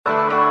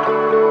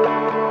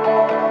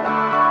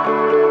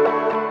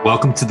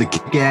Welcome to the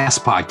Kick-Ass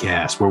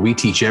Podcast, where we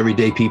teach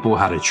everyday people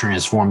how to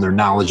transform their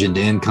knowledge into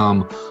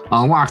income,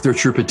 unlock their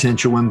true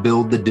potential, and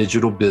build the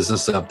digital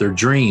business of their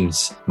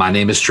dreams. My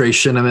name is Trey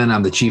Shinneman.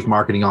 I'm the Chief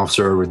Marketing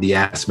Officer over at the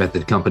Ask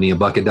Method company at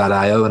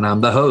Bucket.io, and I'm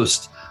the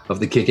host of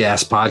the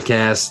Kick-Ass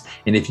Podcast.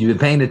 And if you've been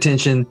paying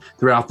attention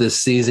throughout this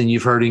season,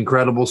 you've heard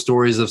incredible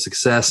stories of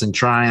success and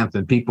triumph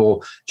and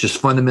people just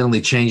fundamentally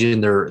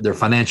changing their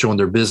financial and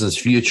their business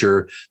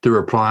future through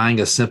applying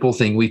a simple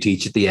thing we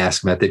teach at the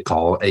Ask Method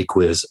called a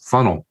quiz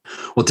funnel.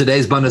 Well,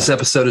 today's bonus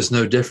episode is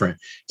no different.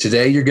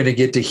 Today, you're going to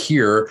get to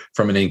hear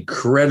from an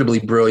incredibly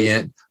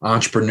brilliant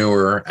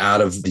entrepreneur out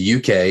of the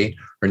UK.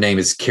 Her name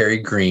is Carrie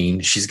Green.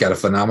 She's got a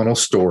phenomenal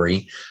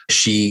story.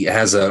 She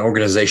has an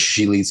organization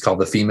she leads called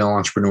the Female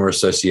Entrepreneur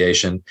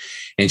Association,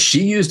 and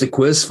she used a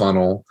quiz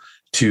funnel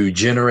to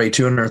generate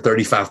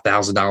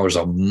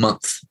 $235,000 a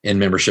month in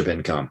membership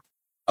income.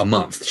 A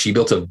month. She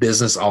built a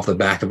business off the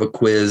back of a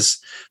quiz.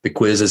 The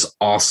quiz is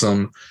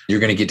awesome. You're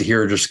going to get to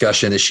hear a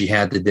discussion that she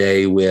had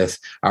today with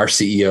our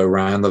CEO,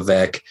 Ryan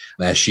Levesque,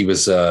 as she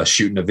was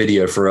shooting a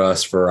video for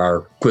us for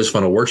our quiz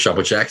funnel workshop,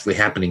 which is actually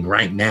happening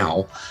right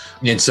now.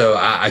 And so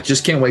I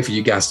just can't wait for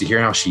you guys to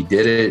hear how she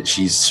did it.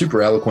 She's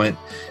super eloquent.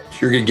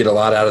 You're going to get a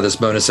lot out of this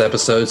bonus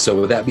episode. So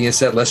with that being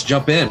said, let's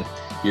jump in.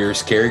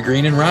 Here's Carrie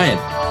Green and Ryan.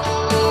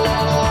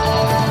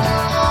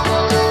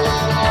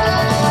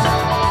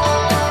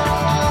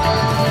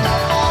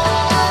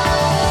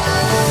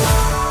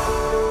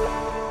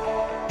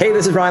 Hey,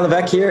 this is Ryan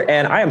Levesque here,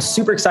 and I am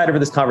super excited for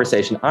this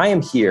conversation. I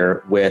am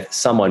here with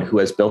someone who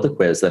has built a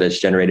quiz that has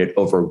generated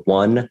over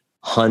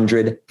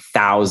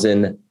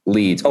 100,000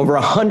 leads. Over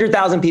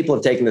 100,000 people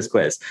have taken this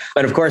quiz.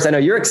 And of course, I know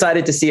you're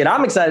excited to see it.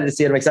 I'm excited to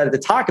see it. I'm excited to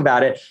talk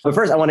about it. But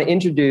first, I want to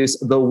introduce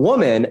the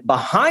woman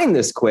behind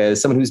this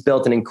quiz, someone who's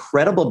built an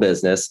incredible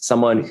business,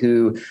 someone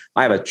who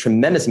I have a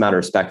tremendous amount of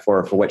respect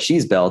for what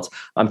she's built.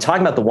 I'm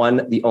talking about the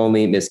one, the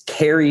only Miss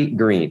Carrie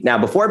Green. Now,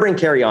 before I bring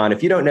Carrie on,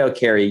 if you don't know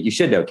Carrie, you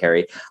should know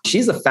Carrie.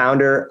 She's the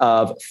founder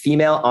of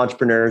Female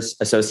Entrepreneurs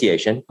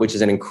Association, which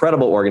is an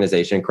incredible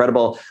organization,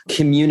 incredible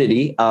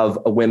community of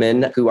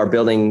women who are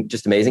building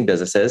just amazing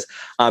businesses.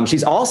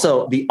 She's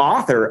also the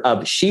author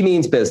of She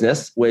Means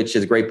Business, which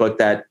is a great book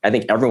that I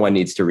think everyone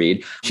needs to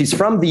read. She's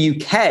from the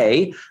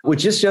UK, which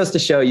just goes to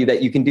show you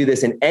that you can do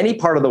this in any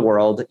part of the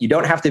world. You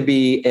don't have to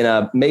be in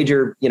a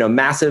major,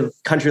 massive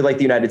country like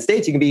the United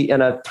States. You can be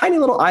in a tiny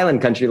little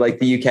island country like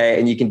the UK,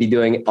 and you can be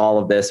doing all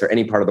of this or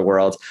any part of the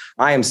world.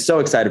 I am so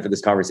excited for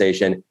this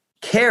conversation.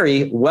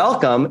 Carrie,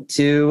 welcome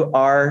to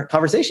our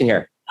conversation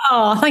here.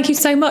 Oh, thank you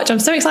so much. I'm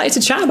so excited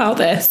to chat about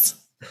this.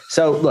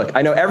 So look,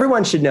 I know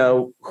everyone should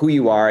know who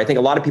you are. I think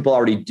a lot of people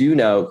already do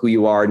know who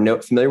you are,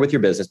 familiar with your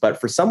business. But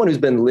for someone who's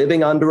been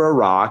living under a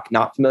rock,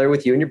 not familiar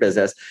with you and your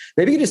business,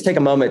 maybe you just take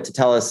a moment to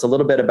tell us a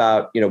little bit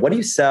about, what do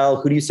you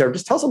sell? Who do you serve?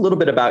 Just tell us a little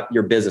bit about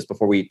your business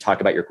before we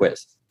talk about your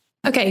quiz.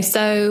 Okay,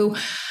 so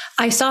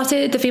I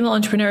started the Female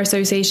Entrepreneur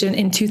Association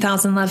in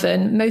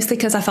 2011, mostly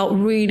because I felt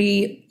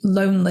really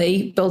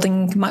lonely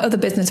building my other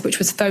business, which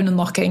was phone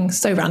unlocking,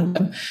 so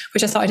random,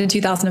 which I started in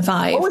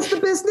 2005. What was the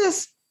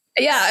business?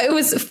 Yeah, it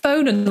was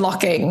phone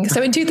unlocking.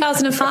 So in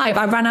 2005,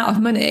 I ran out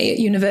of money at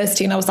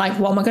university and I was like,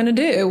 what am I going to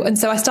do? And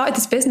so I started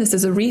this business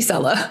as a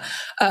reseller,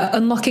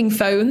 unlocking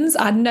phones.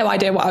 I had no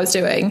idea what I was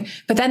doing,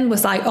 but then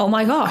was like, oh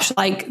my gosh,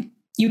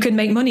 you can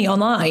make money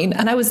online.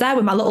 And I was there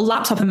with my little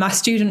laptop in my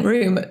student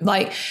room.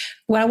 Like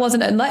when I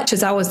wasn't at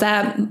lectures, I was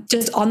there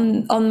just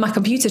on my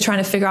computer trying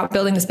to figure out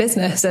building this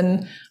business.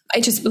 And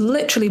it just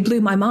literally blew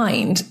my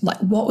mind, like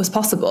what was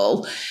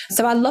possible.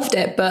 So I loved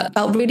it, but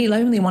felt really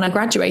lonely when I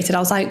graduated. I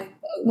was like,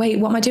 wait,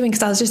 what am I doing?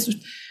 Because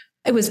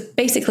it was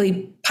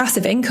basically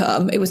passive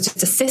income. It was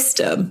just a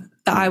system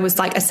that I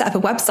set up a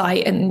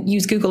website and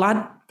used Google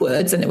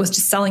AdWords and it was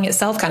just selling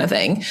itself kind of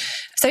thing.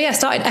 So yeah, I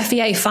started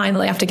FEA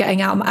finally after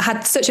getting out. I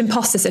had such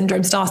imposter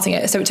syndrome starting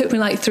it. So it took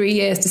me 3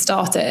 years to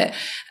start it.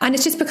 And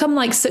it's just become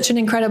such an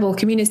incredible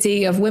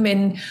community of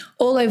women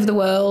all over the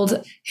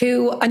world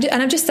and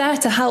I'm just there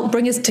to help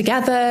bring us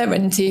together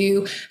and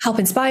to help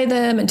inspire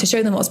them and to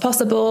show them what's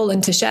possible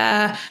and to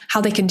share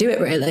how they can do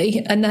it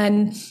really. And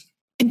then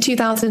in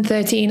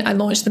 2013, I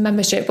launched the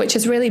membership, which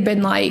has really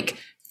been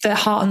the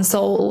heart and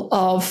soul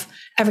of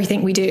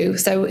everything we do.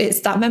 So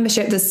it's that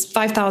membership. There's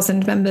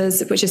 5,000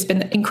 members, which has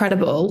been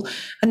incredible.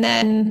 And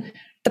then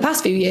the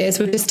past few years,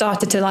 we've just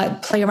started to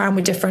play around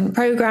with different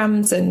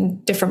programs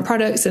and different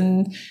products.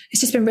 And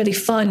it's just been really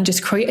fun,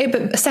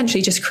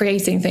 essentially just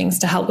creating things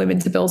to help women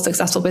to build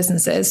successful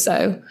businesses.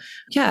 So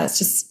yeah,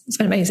 it's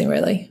been amazing,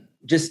 really.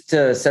 Just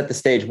to set the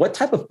stage, what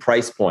type of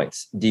price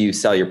points do you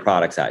sell your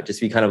products at? Just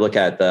if you kind of look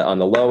at on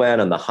the low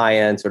end, on the high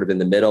end, sort of in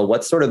the middle,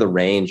 what's sort of the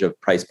range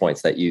of price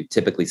points that you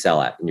typically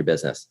sell at in your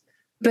business?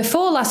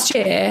 Before last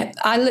year,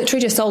 I literally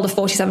just sold a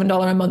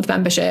 $47 a month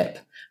membership.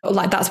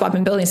 That's what I've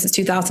been building since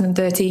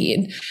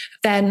 2013.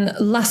 Then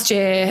last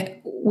year,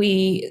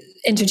 we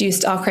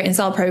introduced our Create and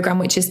Sell program,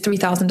 which is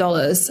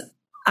 $3,000.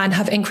 and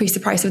have increased the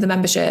price of the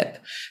membership.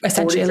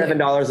 Essentially,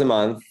 $47 a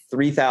month,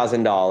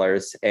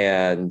 $3,000,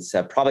 and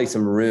probably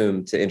some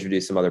room to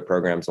introduce some other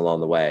programs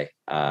along the way.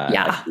 As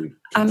you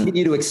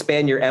continue to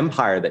expand your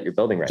empire that you're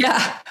building right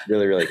now.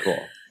 Really, really cool.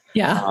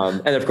 Yeah.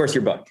 And of course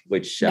your book,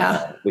 which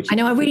I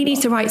know I really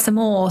need to write some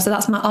more. So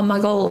that's my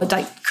goal,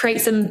 like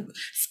create some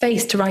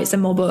space to write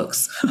some more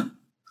books.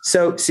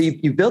 So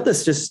you built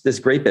this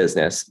great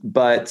business,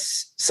 but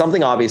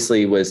something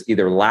obviously was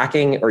either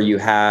lacking or you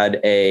had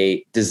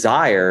a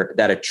desire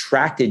that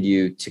attracted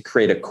you to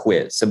create a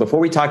quiz. So before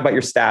we talk about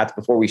your stats,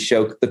 before we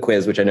show the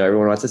quiz, which I know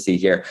everyone wants to see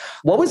here,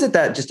 what was it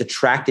that just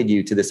attracted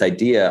you to this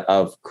idea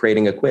of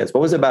creating a quiz?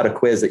 What was it about a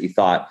quiz that you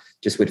thought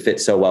just would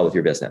fit so well with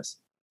your business?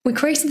 We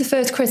created the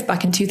first quiz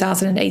back in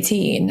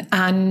 2018,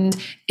 and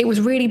it was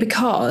really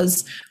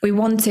because we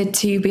wanted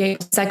to be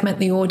able to segment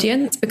the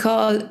audience,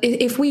 because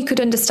if we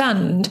could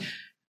understand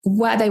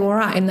where they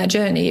were at in their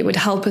journey, it would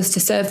help us to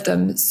serve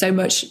them so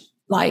much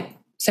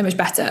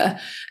better.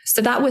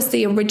 So that was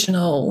the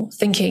original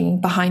thinking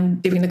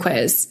behind doing the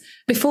quiz.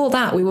 Before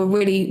that,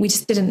 we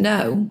just didn't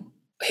know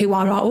who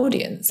are our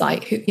audience,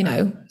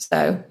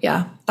 so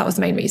yeah, that was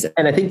the main reason.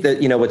 And I think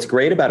that, what's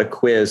great about a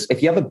quiz,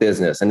 if you have a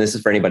business, and this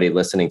is for anybody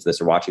listening to this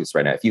or watching this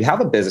right now, if you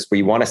have a business where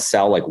you want to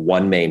sell like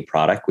one main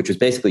product, which was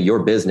basically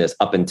your business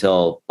up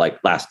until like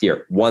last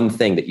year, one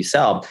thing that you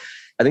sell,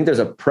 I think there's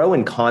a pro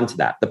and con to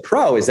that. The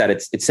pro is that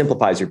it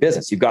simplifies your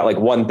business. You've got like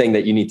one thing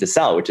that you need to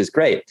sell, which is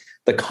great.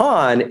 The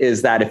con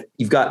is that if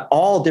you've got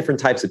all different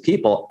types of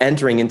people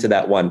entering into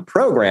that one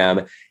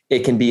program,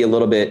 it can be a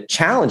little bit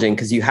challenging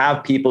because you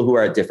have people who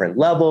are at different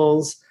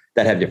levels,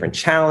 that have different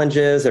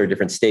challenges or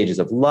different stages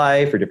of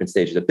life or different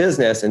stages of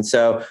business. And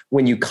so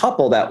when you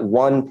couple that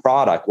one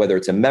product, whether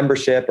it's a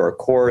membership or a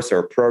course or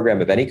a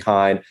program of any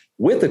kind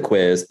with a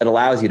quiz, it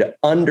allows you to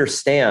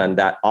understand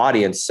that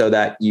audience so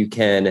that you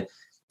can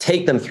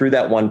take them through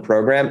that one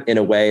program in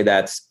a way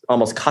that's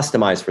almost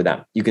customized for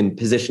them. You can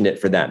position it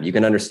for them. You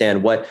can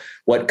understand what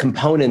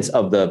components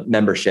of the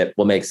membership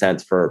will make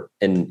sense for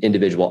an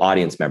individual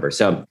audience member.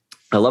 So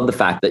I love the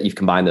fact that you've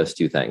combined those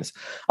two things.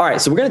 All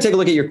right, so we're going to take a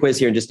look at your quiz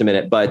here in just a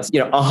minute, but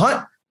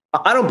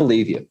I don't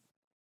believe you.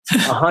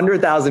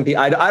 100,000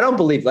 people. I don't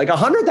believe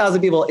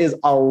 100,000 people is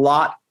a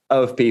lot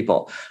of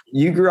people.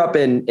 You grew up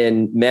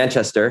in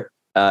Manchester,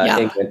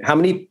 England. How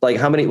many?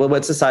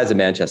 What's the size of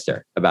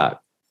Manchester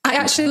about? I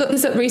actually looked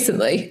this up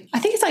recently. I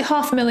think it's like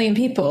 500,000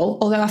 people,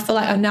 although I feel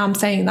like now I'm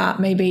saying that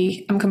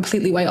maybe I'm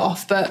completely way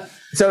off, but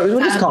so we'll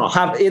just call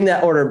it in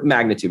that order of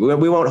magnitude.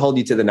 We won't hold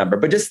you to the number,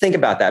 but just think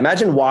about that.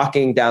 Imagine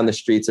walking down the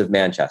streets of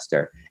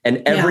Manchester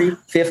and every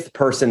fifth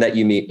person that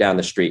you meet down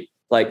the street,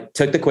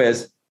 took the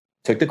quiz.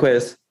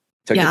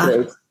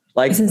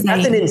 Like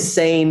that's an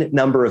insane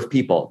number of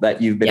people that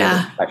you've been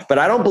able to touch, but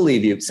I don't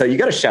believe you. So you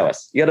got to show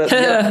us. You got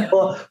to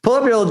pull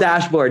up your little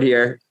dashboard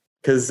here.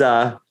 Cause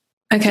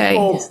it's a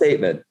bold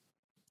statement.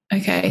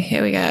 Okay,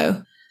 here we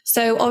go.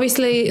 So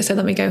obviously,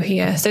 let me go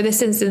here. So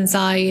this is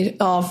inside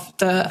of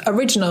the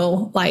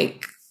original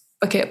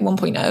bucket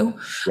 1.0.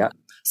 Yeah.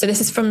 So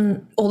this is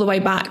from all the way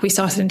back. We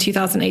started in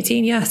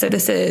 2018. Yeah. So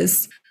this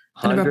is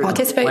the number of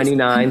participants.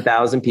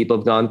 29,000 people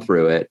have gone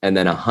through it. And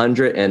then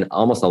 100 and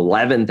almost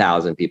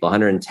 11,000 people,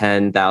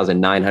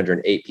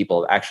 110,908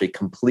 people have actually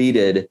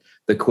completed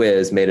the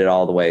quiz, made it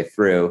all the way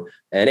through.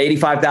 And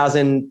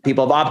 85,000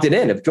 people have opted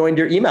in, have joined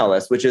your email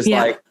list, which is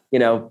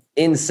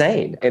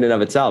insane in and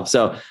of itself.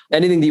 So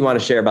anything that you want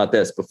to share about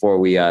this before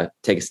we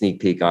take a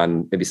sneak peek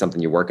on maybe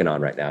something you're working on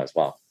right now as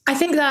well? I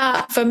think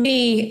that for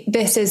me,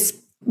 this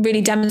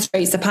really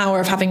demonstrates the power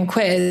of having a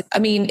quiz. I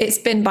mean, it's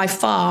been by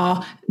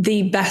far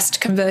the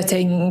best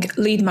converting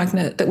lead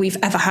magnet that we've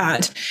ever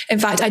had. In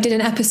fact, I did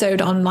an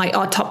episode on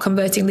our top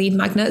converting lead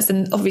magnets,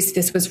 and obviously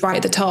this was right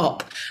at the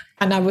top.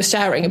 And I was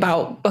sharing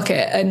about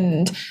Bucket,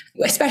 and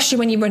especially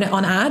when you run it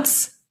on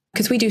ads,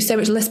 because we do so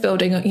much list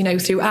building,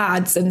 through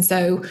ads. And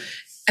so,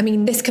 I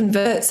mean, this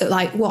converts at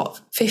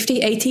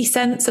 50, 80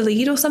 cents a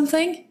lead or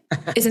something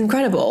is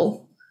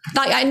incredible.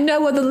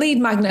 No other lead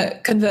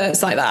magnet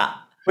converts like that.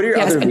 What are your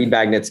other lead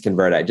magnets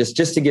convert at?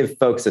 Just to give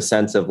folks a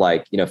sense of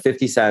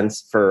 50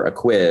 cents for a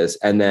quiz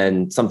and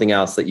then something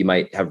else that you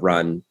might have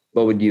run.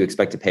 What would you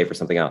expect to pay for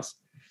something else?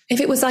 If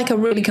it was a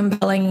really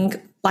compelling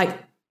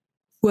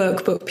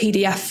workbook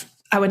PDF,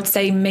 I would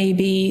say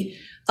maybe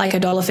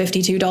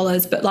 $1.50,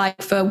 $2.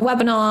 But for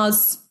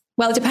webinars,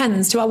 well, it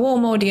depends. To our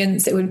warm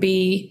audience, it would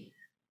be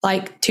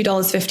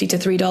 $2.50 to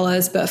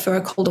 $3. But for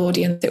a cold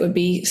audience, it would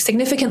be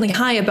significantly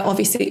higher. But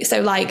obviously,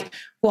 so $3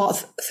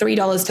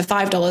 to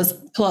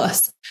 $5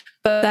 plus.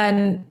 But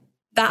then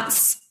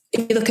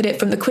if you look at it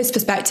from the quiz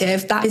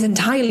perspective, that is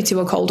entirely to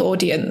a cold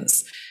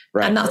audience.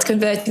 Right. And that's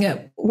converting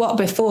at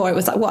before it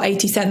was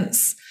 80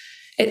 cents.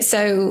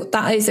 So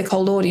that is a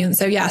cold audience.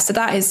 So yeah, so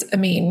that is,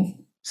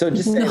 so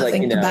just say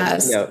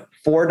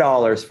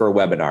 $4 for a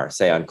webinar,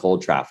 say on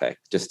cold traffic,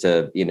 just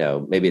to,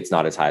 maybe it's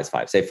not as high as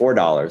 $5, say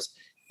 $4.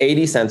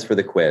 80 cents for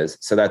the quiz.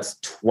 So that's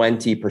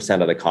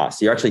 20% of the cost.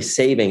 So you're actually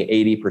saving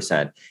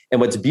 80%.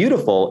 And what's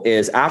beautiful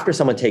is after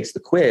someone takes the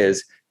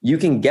quiz, you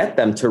can get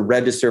them to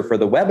register for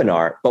the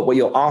webinar. But what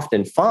you'll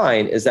often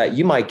find is that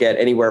you might get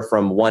anywhere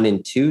from 1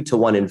 in 2 to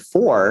 1 in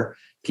 4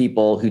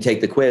 people who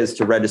take the quiz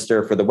to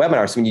register for the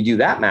webinar. So when you do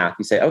that math,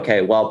 you say,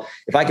 okay, well,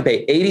 if I could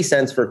pay 80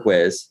 cents for a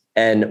quiz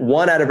and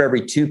 1 out of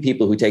every 2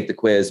 people who take the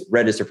quiz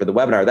register for the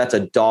webinar, that's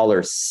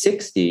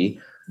 $1.60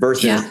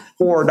 versus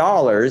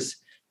 $4.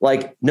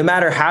 Like, no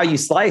matter how you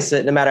slice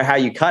it, no matter how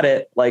you cut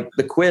it, like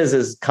the quiz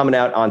is coming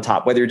out on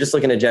top, whether you're just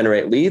looking to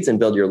generate leads and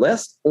build your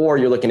list, or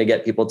you're looking to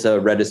get people to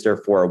register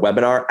for a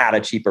webinar at a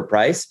cheaper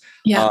price.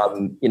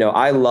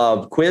 I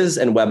love quiz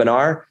and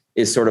webinar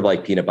is sort of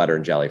like peanut butter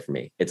and jelly for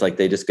me. It's like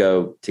they just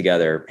go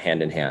together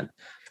hand in hand.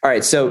 All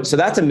right. So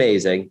that's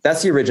amazing.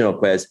 That's the original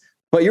quiz.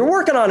 But you're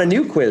working on a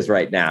new quiz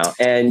right now,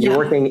 and you're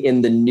working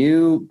in the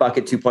new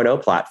Bucket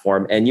 2.0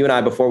 platform. And you and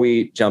I, before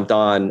we jumped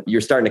on, you're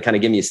starting to kind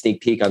of give me a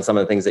sneak peek on some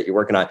of the things that you're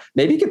working on.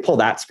 Maybe you could pull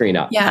that screen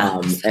up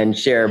and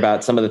share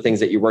about some of the things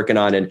that you're working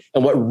on and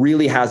what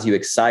really has you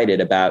excited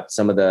about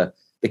some of the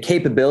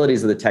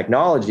capabilities of the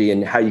technology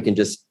and how you can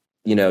just,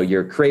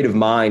 your creative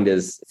mind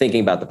is thinking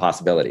about the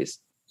possibilities.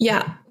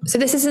 Yeah. So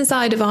this is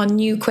inside of our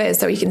new quiz.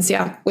 So you can see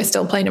we're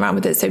still playing around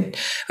with it. So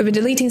we've been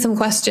deleting some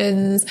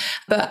questions,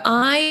 but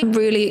I'm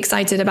really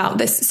excited about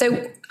this. So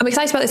I'm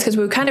excited about this because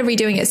we were kind of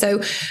redoing it.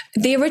 So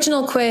the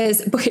original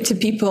quiz, book it to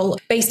people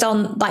based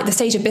on like the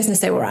stage of business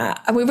they were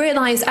at. And we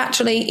realized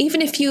actually,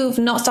 even if you've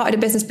not started a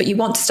business, but you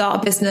want to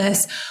start a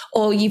business,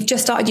 or you've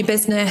just started your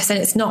business and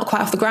it's not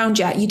quite off the ground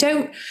yet, you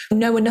don't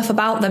know enough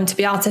about them to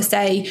be able to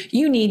say,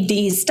 you need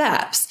these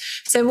steps.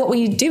 So what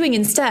we're doing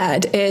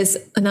instead is,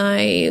 and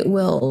I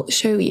will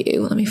show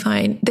you, let me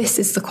find, this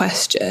is the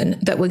question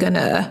that we're going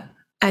to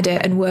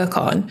edit and work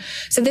on.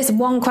 So this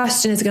one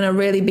question is going to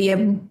really be a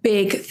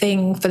big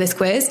thing for this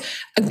quiz.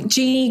 A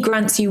genie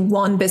grants you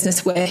one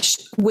business wish.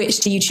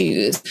 Which do you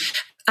choose?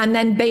 And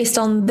then based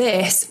on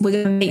this, we're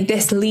going to make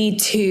this lead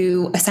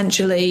to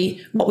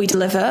essentially what we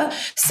deliver.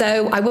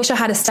 So I wish I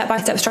had a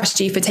step-by-step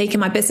strategy for taking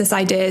my business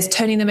ideas,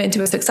 turning them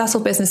into a successful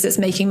business that's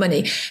making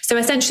money. So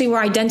essentially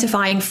we're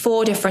identifying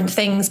 4 different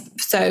things.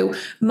 So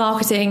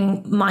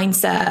marketing,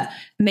 mindset,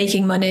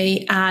 making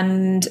money,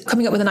 and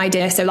coming up with an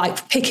idea. So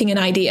like picking an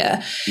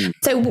idea.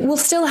 So we'll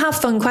still have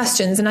fun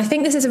questions. And I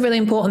think this is a really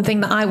important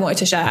thing that I wanted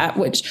to share,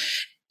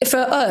 which for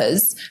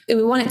us,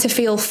 we want it to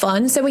feel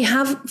fun. So we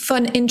have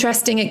fun,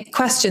 interesting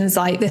questions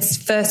like this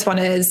first one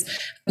is,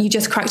 you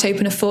just cracked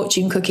open a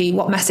fortune cookie.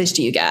 What message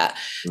do you get?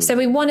 So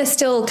we want to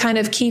still kind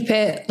of keep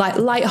it like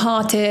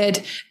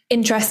lighthearted,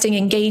 interesting,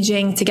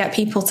 engaging to get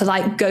people to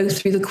like go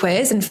through the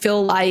quiz and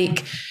feel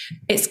like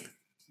it's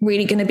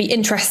really going to be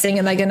interesting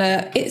and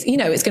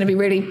it's going to be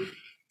really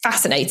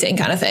fascinating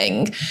kind of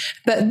thing.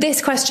 But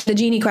this question, the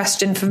genie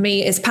question for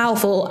me is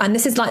powerful. And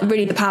this is like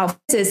really the power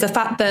is the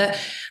fact that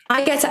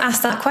I get to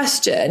ask that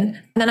question and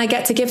then I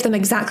get to give them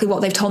exactly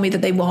what they've told me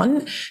that they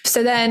want.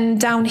 So then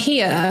down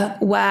here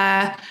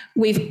where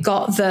we've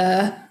got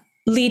the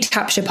lead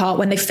capture part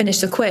when they finish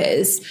the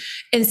quiz,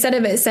 instead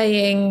of it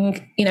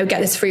saying,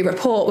 get this free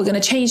report, we're going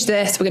to change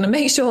this. We're going to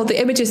make sure the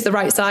image is the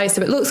right size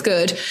so it looks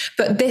good.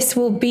 But this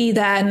will be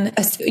then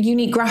a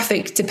unique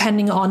graphic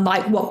depending on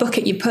like what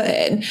bucket you put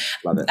in.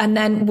 Love it. And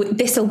then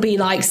this will be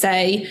like,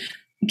 say,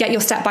 get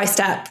your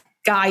step-by-step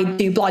guide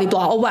to blah,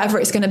 blah, or whatever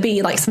it's going to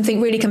be, like something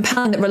really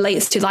compelling that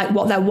relates to like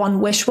what their one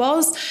wish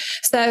was.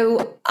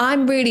 So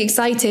I'm really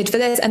excited for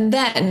this. And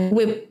then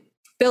we're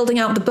building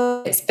out the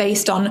buckets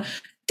based on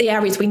the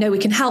areas we know we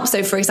can help.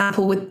 So for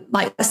example, with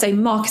like, let's say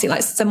marketing,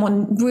 like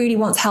someone really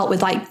wants help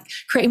with like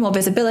creating more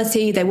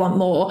visibility. They want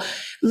more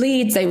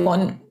leads. They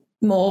want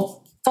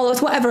more followers,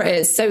 whatever it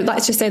is. So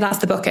let's just say that's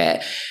the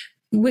bucket.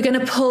 We're going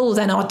to pull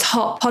then our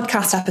top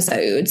podcast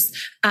episodes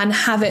and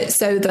have it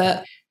so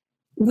that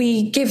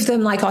we give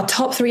them like our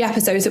top 3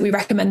 episodes that we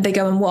recommend they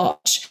go and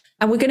watch.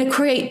 And we're going to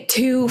create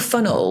 2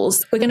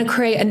 funnels. We're going to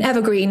create an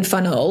evergreen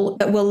funnel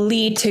that will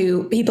lead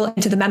to people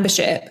into the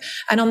membership.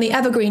 And on the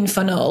evergreen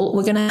funnel,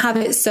 we're going to have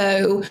it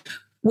so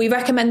we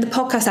recommend the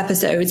podcast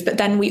episodes, but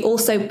then we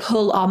also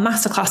pull our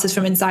masterclasses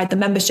from inside the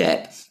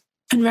membership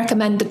and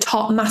recommend the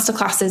top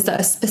masterclasses that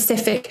are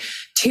specific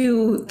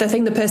to the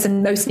thing the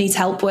person most needs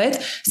help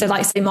with. So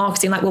like say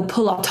marketing, like we'll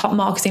pull our top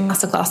marketing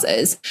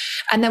masterclasses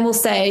and then we'll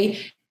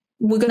say,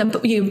 we're going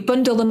to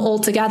bundle them all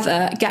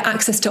together, get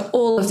access to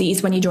all of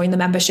these when you join the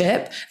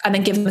membership, and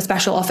then give them a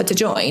special offer to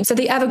join. So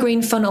the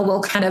evergreen funnel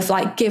will kind of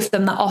like give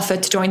them that offer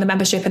to join the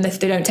membership. And if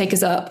they don't take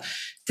us up,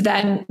 to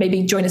then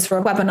maybe join us for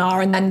a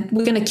webinar. And then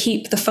we're going to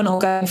keep the funnel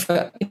going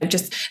for,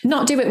 just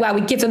not do it where we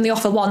give them the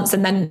offer once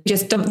and then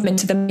just dump them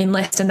into the main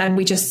list. And then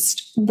we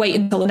just wait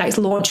until the next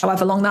launch,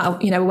 however long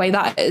that, way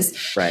that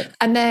is. Right.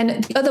 And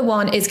then the other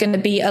one is going to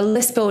be a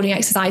list building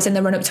exercise in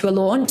the run up to a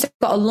launch. So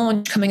we've got a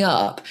launch coming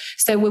up.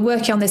 So we're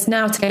working on this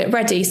now to get it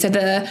ready. So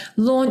the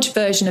launch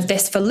version of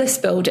this for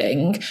list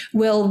building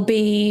will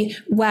be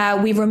where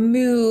we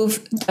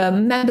remove the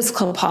members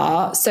club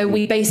part. So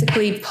we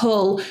basically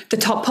pull the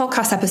top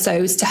podcast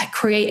episodes to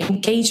create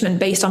engagement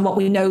based on what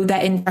we know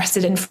they're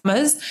interested in from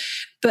us.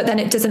 But then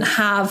it doesn't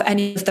have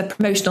any of the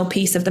promotional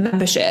piece of the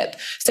membership.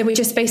 So we're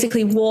just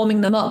basically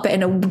warming them up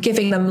and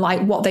giving them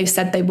like what they've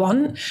said they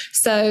want.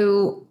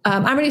 So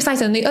I'm really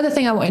excited. And the other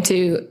thing I wanted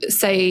to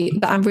say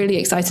that I'm really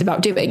excited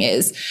about doing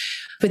is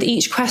with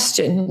each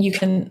question, you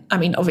can, I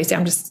mean, obviously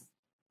I'm just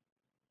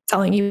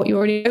telling you what you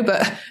already know,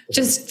 but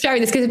just sharing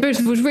this because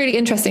it was really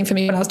interesting for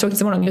me when I was talking to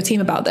someone on your team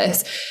about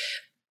this.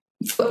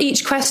 For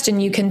each question,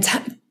 you can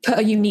put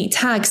a unique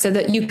tag so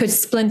that you could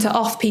splinter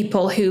off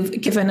people who've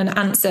given an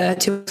answer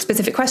to a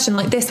specific question,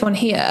 like this one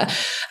here.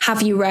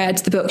 Have you read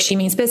the book She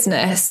Means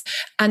Business?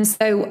 And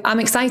so I'm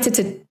excited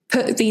to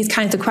put these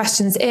kinds of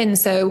questions in.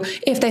 So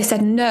if they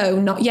said no,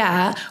 not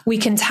yet, we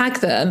can tag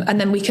them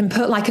and then we can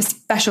put like a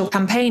special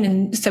campaign.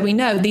 And so we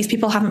know these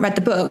people haven't read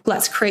the book.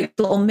 Let's create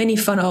a little mini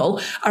funnel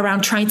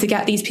around trying to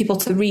get these people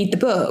to read the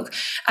book.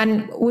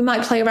 And we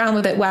might play around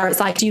with it where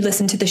it's like, do you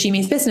listen to the She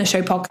Means Business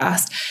Show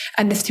podcast?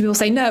 And if people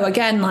say no,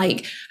 again,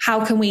 like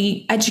how can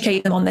we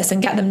educate them on this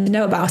and get them to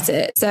know about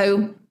it?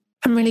 So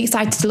I'm really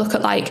excited to look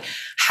at like,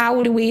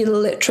 how do we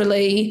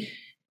literally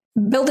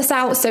build this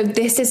out? So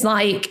this is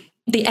like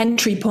the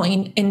entry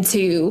point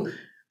into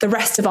the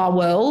rest of our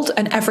world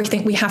and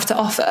everything we have to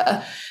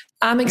offer.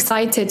 I'm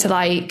excited to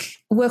like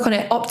work on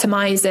it,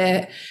 optimize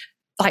it,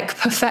 like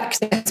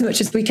perfect it as much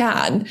as we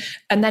can.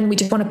 And then we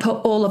just want to put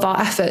all of our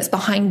efforts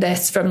behind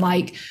this, from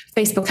like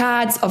Facebook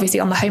ads, obviously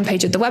on the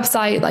homepage of the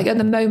website. Like at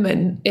the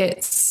moment,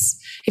 it's,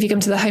 if you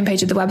come to the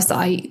homepage of the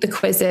website, the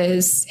quiz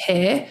is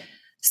here.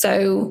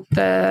 So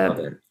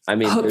the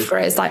hook for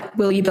it is like,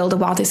 will you build a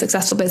wildly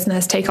successful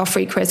business? Take our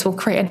free quiz. We'll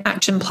create an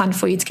action plan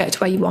for you to get to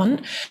where you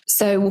want.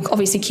 So we'll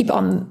obviously keep it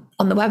on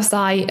the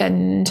website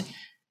and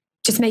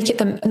just make it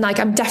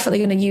like, I'm definitely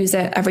going to use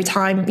it every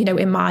time, you know,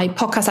 in my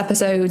podcast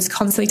episodes,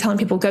 constantly telling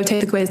people, go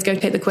take the quiz,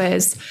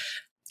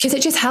 because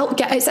it just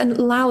it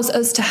allows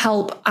us to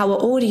help our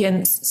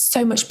audience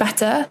so much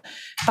better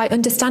by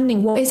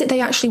understanding what is it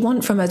they actually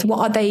want from us? What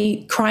are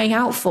they crying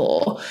out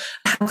for?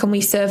 How can we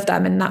serve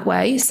them in that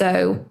way?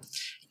 So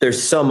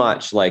there's so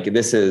much, like,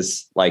 this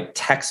is like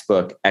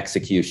textbook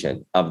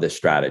execution of this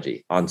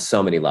strategy on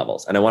so many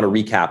levels. And I want to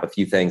recap a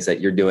few things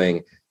that you're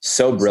doing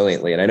so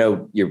brilliantly. And I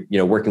know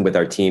you're working with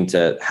our team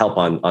to help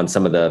on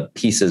some of the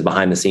pieces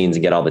behind the scenes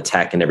and get all the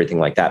tech and everything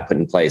like that put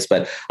in place.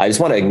 But I just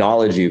want to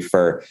acknowledge you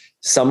for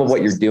some of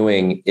what you're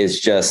doing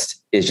is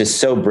just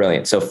so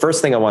brilliant. So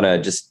first thing I want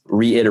to just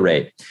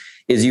reiterate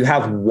is you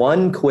have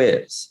one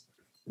quiz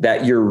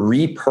that you're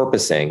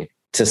repurposing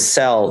to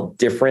sell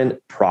different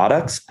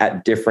products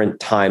at different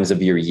times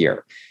of your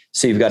year.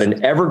 So you've got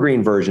an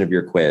evergreen version of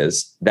your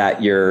quiz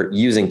that you're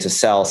using to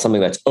sell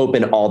something that's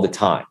open all the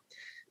time.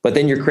 But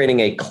then you're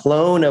creating a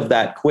clone of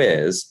that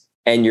quiz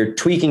and you're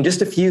tweaking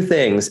just a few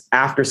things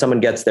after someone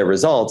gets their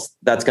results.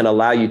 That's going to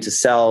allow you to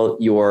sell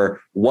your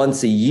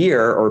once a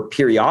year or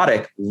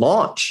periodic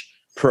launch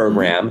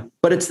program,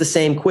 but it's the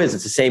same quiz.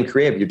 It's the same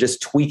creative. You're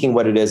just tweaking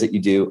what it is that you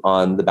do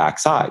on the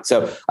backside.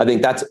 So I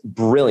think that's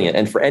brilliant.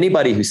 And for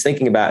anybody who's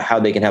thinking about how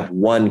they can have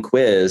one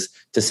quiz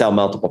to sell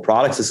multiple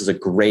products, this is a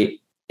great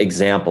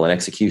example and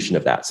execution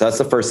of that. So that's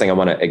the first thing I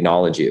want to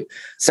acknowledge you.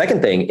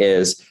 Second thing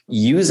is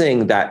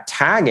using that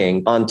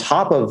tagging on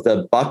top of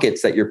the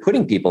buckets that you're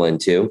putting people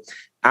into,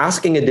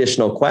 asking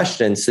additional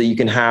questions so you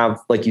can have,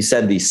 like you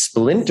said, these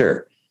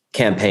splinter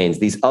campaigns,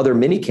 these other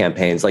mini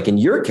campaigns. Like in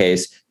your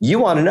case, you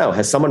want to know,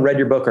 has someone read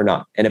your book or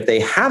not? And if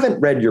they haven't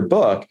read your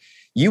book,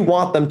 you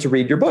want them to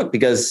read your book,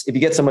 because if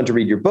you get someone to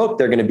read your book,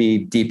 they're going to be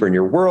deeper in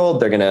your world.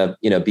 They're going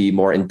to, be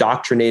more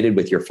indoctrinated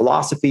with your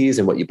philosophies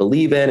and what you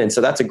believe in. And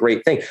so that's a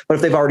great thing. But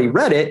if they've already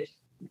read it,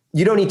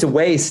 you don't need to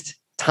waste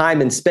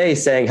time and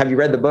space saying, have you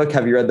read the book?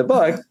 Have you read the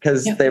book?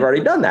 Because they've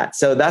already done that.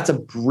 So that's a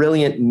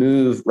brilliant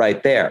move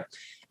right there.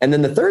 And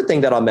then the third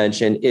thing that I'll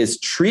mention is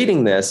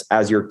treating this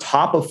as your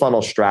top of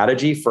funnel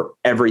strategy for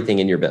everything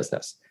in your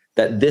business,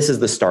 that this is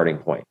the starting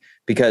point.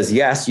 Because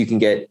yes, you can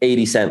get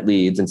 80-cent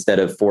leads instead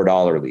of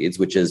 $4 leads,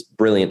 which is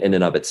brilliant in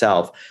and of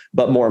itself.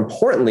 But more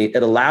importantly,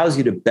 it allows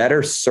you to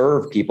better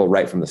serve people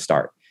right from the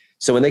start.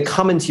 So when they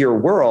come into your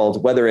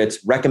world, whether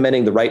it's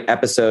recommending the right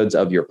episodes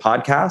of your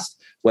podcast,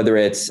 whether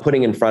it's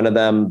putting in front of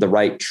them the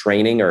right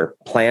training or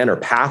plan or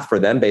path for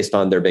them based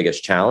on their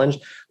biggest challenge,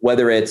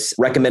 whether it's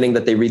recommending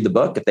that they read the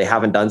book if they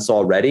haven't done so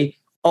already,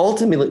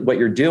 ultimately what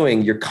you're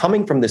doing, you're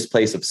coming from this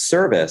place of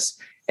service.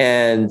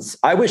 And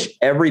I wish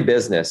every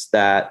business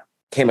that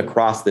came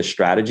across this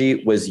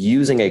strategy was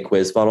using a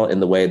quiz funnel in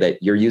the way that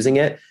you're using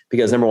it.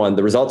 Because number one,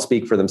 the results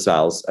speak for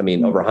themselves. I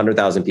mean, over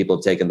 100,000 people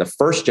have taken the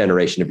first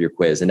generation of your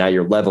quiz, and now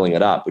you're leveling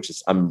it up, which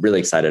is I'm really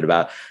excited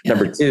about. Yeah.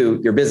 Number two,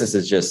 your business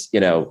is just,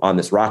 on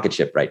this rocket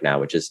ship right now,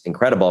 which is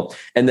incredible.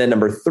 And then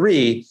number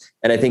three,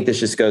 and I think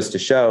this just goes to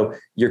show,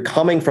 you're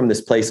coming from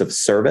this place of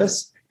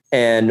service.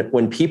 And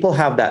when people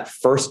have that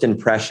first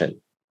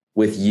impression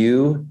with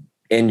you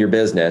and your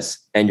business,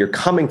 and you're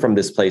coming from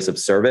this place of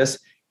service,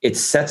 it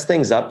sets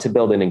things up to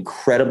build an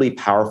incredibly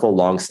powerful,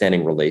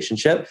 long-standing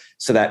relationship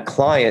so that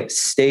client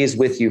stays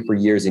with you for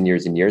years and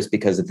years and years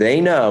because they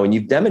know, and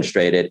you've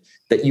demonstrated,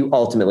 that you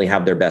ultimately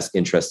have their best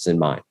interests in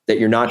mind, that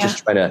you're not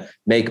just trying to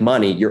make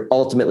money, you're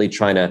ultimately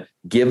trying to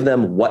give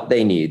them what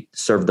they need,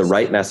 serve the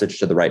right message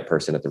to the right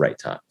person at the right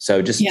time.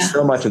 So just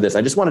so much of this,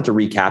 I just wanted to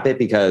recap it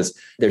because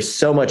there's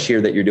so much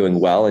here that you're doing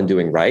well and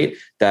doing right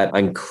that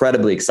I'm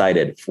incredibly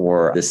excited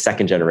for the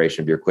second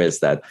generation of your quiz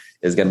that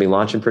is going to be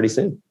launching pretty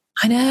soon.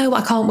 I know.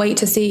 I can't wait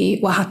to see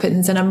what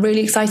happens. And I'm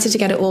really excited to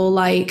get it all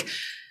like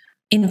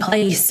in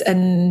place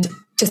and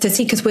just to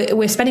see, because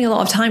we're spending a lot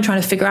of time trying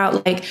to figure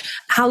out like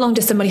how long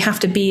does somebody have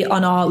to be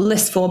on our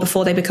list for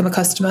before they become a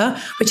customer,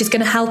 which is going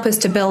to help us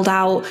to build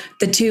out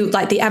the two,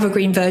 like the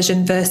evergreen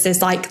version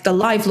versus like the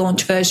live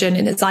launch version.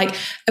 And it's like,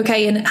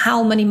 okay, and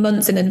how many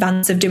months in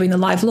advance of doing the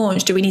live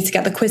launch do we need to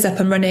get the quiz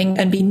up and running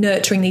and be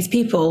nurturing these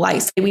people?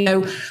 Like, say we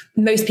know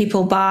most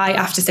people buy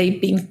after, say,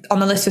 being on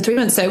the list for 3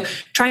 months. So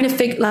trying to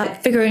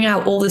figuring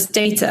out all this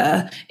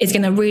data is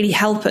going to really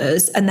help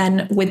us. And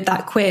then with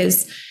that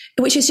quiz,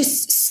 which is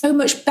just so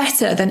much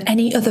better than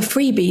any other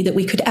freebie that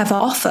we could ever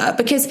offer,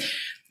 because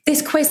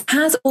this quiz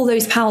has all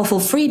those powerful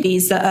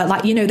freebies that are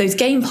like, you know, those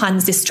game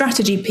plans, these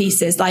strategy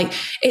pieces, like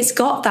it's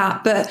got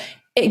that, but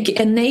it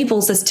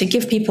enables us to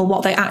give people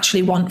what they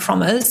actually want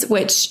from us,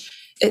 which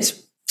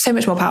is so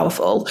much more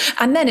powerful.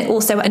 And then it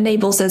also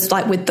enables us,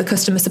 like with the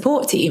customer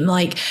support team,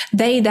 like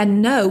they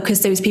then know,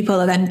 because those people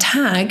are then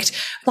tagged,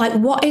 like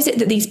what is it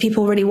that these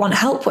people really want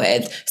help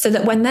with, so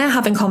that when they're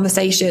having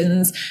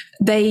conversations,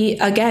 they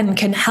again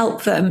can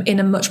help them in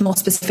a much more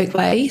specific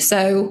way.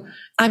 So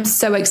I'm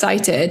so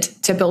excited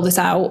to build this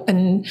out.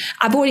 And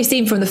I've already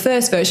seen from the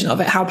first version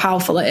of it how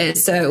powerful it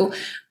is. So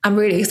I'm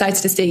really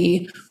excited to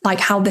see like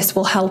how this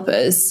will help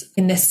us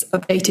in this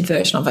updated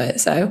version of it.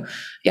 So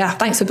yeah,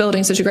 thanks for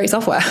building such a great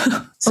software.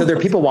 So there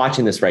are people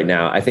watching this right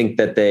now. I think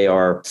that they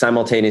are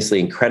simultaneously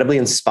incredibly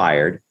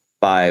inspired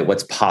by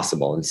what's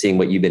possible and seeing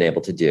what you've been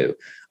able to do.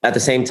 At the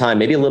same time,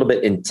 maybe a little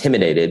bit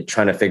intimidated,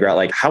 trying to figure out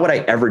like, how would I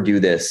ever do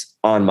this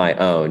on my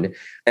own?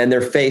 And they're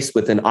faced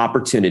with an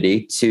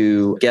opportunity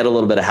to get a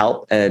little bit of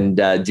help and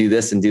do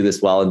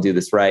this well and do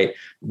this right.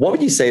 What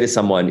would you say to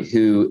someone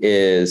who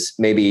is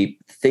maybe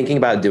thinking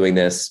about doing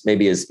this,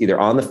 maybe is either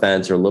on the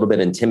fence or a little bit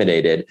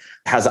intimidated,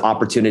 has the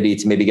opportunity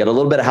to maybe get a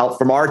little bit of help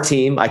from our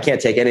team? I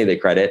can't take any of the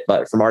credit,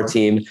 but from our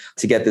team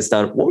to get this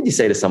done. What would you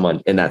say to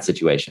someone in that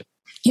situation?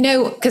 You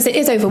know, because it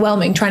is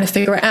overwhelming trying to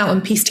figure it out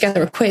and piece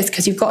together a quiz,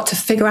 because you've got to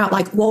figure out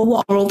like, well,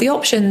 what are all the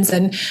options?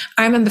 And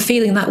I remember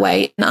feeling that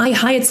way, and I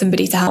hired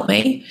somebody to help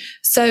me.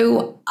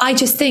 So I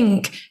just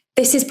think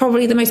this is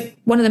probably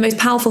one of the most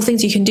powerful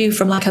things you can do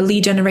from like a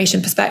lead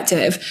generation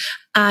perspective.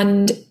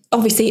 And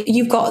obviously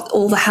you've got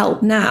all the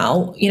help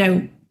now, you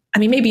know. I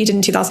mean, maybe you did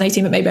in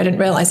 2018, but maybe I didn't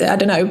realize it. I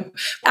don't know.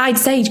 I'd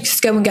say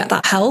just go and get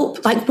that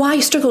help. Like, why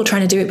struggle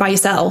trying to do it by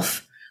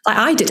yourself? Like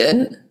I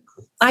didn't.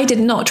 I did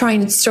not try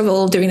and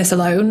struggle doing this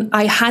alone.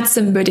 I had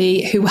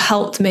somebody who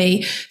helped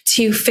me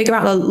to figure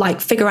out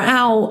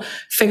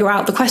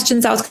the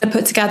questions I was going to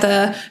put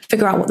together,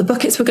 figure out what the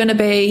buckets were going to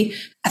be.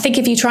 I think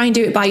if you try and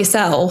do it by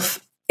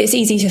yourself, it's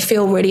easy to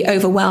feel really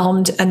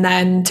overwhelmed and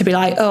then to be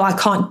like,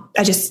 oh,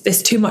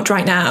 there's too much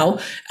right now.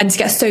 And to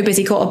get so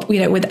busy caught up,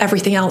 you know, with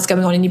everything else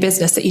going on in your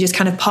business that you just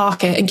kind of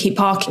park it and keep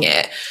parking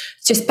it.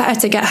 It's just better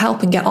to get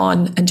help and get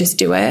on and just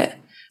do it.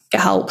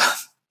 Get help.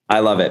 I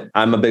love it.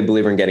 I'm a big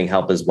believer in getting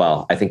help as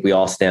well. I think we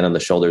all stand on the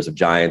shoulders of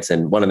giants.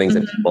 And one of the things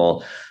that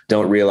people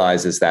don't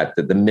realize is that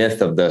the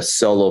myth of the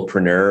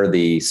solopreneur,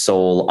 the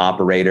sole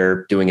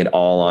operator doing it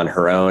all on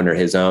her own or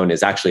his own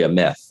is actually a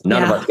myth.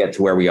 None of us get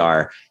to where we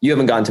are. You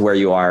haven't gotten to where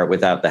you are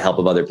without the help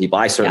of other people.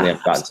 I certainly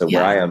have gotten to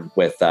where I am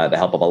with the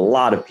help of a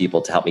lot of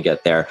people to help me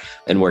get there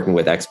and working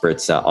with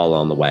experts all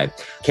along the way.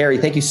 Carrie,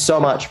 thank you so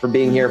much for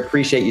being here.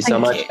 Appreciate you so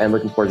much and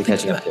looking forward to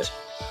catching up too.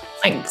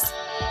 Thanks.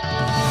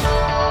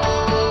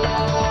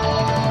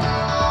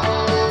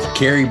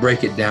 Carrie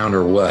break it down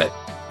or what?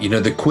 You know,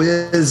 the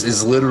quiz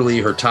is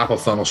literally her top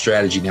of funnel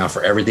strategy now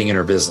for everything in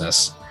her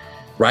business.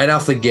 Right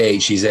off the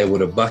gate, she's able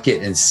to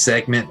bucket and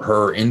segment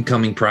her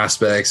incoming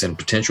prospects and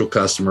potential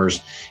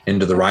customers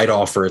into the right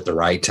offer at the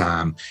right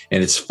time.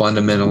 And it's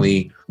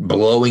fundamentally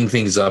blowing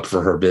things up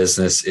for her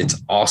business.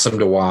 It's awesome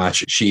to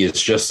watch. She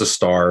is just a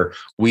star.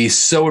 We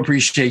so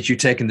appreciate you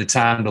taking the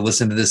time to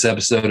listen to this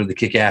episode of the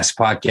Kick-Ass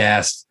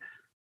Podcast.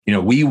 You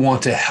know, we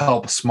want to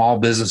help small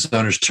business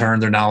owners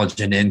turn their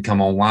knowledge into income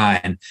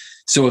online.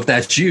 So if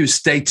that's you,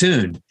 stay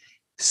tuned.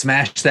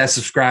 Smash that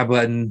subscribe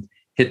button,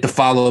 hit the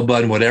follow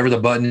button, whatever the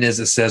button is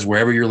that says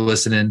wherever you're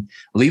listening.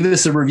 Leave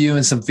us a review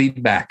and some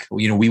feedback.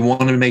 You know, we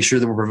want to make sure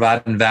that we're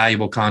providing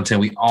valuable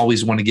content. We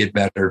always want to get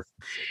better.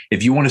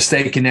 If you want to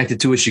stay connected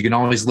to us, you can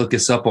always look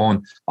us up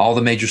on all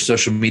the major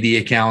social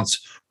media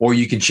accounts, or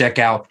you can check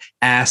out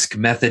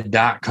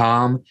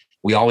askmethod.com.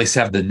 We always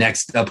have the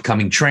next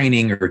upcoming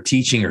training or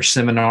teaching or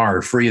seminar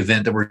or free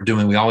event that we're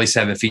doing. We always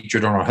have it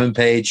featured on our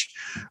homepage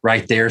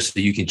right there,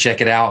 so you can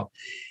check it out.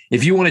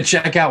 If you want to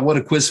check out what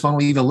a quiz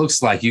funnel even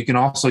looks like, you can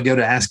also go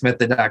to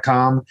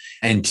askmethod.com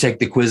and check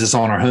the quizzes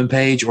on our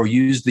homepage, or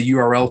use the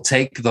URL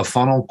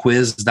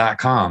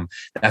takethefunnelquiz.com.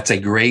 That's a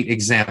great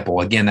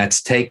example. Again,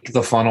 that's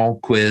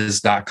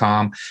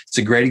takethefunnelquiz.com. It's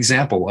a great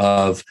example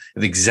of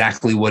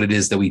exactly what it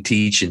is that we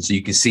teach. And so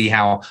you can see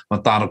how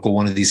methodical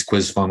one of these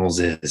quiz funnels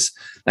is.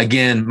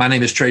 Again, my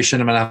name is Trey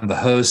Shinneman. I'm the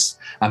host.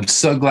 I'm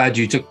so glad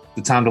you took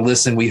the time to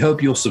listen. We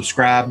hope you'll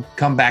subscribe,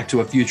 come back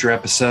to a future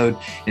episode,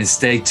 and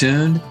stay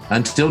tuned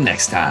until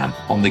next time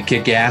on the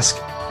Kick Ask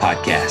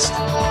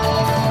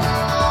Podcast.